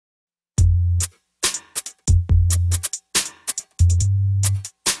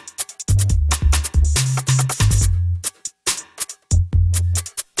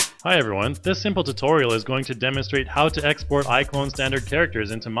Hi everyone, this simple tutorial is going to demonstrate how to export iClone standard characters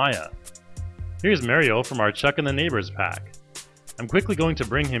into Maya. Here's Mario from our Chuck and the Neighbors pack. I'm quickly going to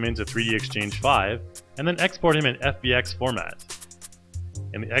bring him into 3D Exchange 5 and then export him in FBX format.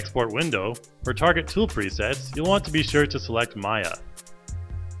 In the export window, for target tool presets, you'll want to be sure to select Maya.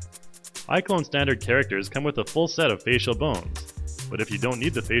 iClone standard characters come with a full set of facial bones, but if you don't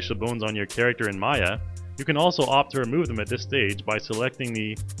need the facial bones on your character in Maya, you can also opt to remove them at this stage by selecting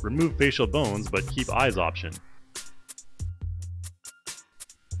the Remove Facial Bones but Keep Eyes option.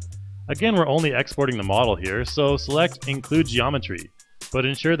 Again, we're only exporting the model here, so select Include Geometry, but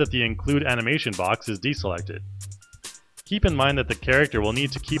ensure that the Include Animation box is deselected. Keep in mind that the character will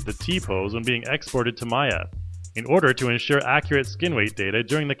need to keep the T-pose when being exported to Maya, in order to ensure accurate skin weight data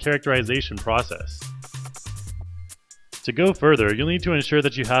during the characterization process. To go further, you'll need to ensure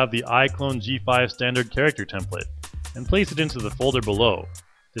that you have the iClone G5 standard character template, and place it into the folder below,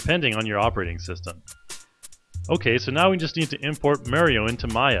 depending on your operating system. Okay, so now we just need to import Mario into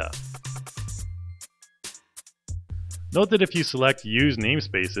Maya. Note that if you select Use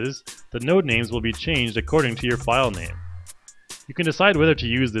Namespaces, the node names will be changed according to your file name. You can decide whether to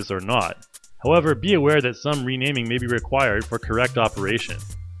use this or not. However, be aware that some renaming may be required for correct operation.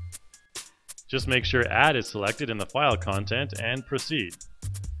 Just make sure Add is selected in the file content and proceed.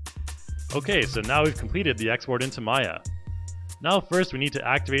 Okay, so now we've completed the export into Maya. Now first we need to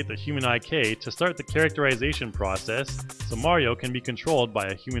activate the Human IK to start the characterization process so Mario can be controlled by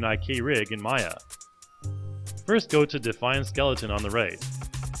a Human IK rig in Maya. First go to Define Skeleton on the right.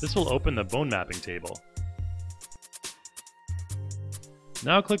 This will open the bone mapping table.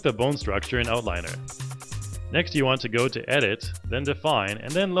 Now click the bone structure in Outliner. Next you want to go to Edit, then Define,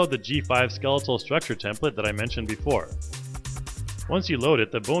 and then load the G5 skeletal structure template that I mentioned before. Once you load it,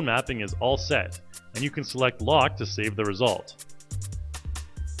 the bone mapping is all set, and you can select Lock to save the result.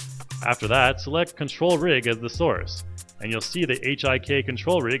 After that, select Control Rig as the source, and you'll see the HIK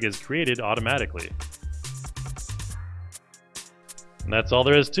control rig is created automatically. And that's all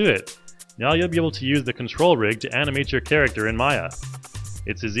there is to it. Now you'll be able to use the control rig to animate your character in Maya.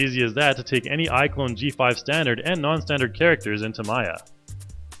 It's as easy as that to take any iClone G5 standard and non-standard characters into Maya.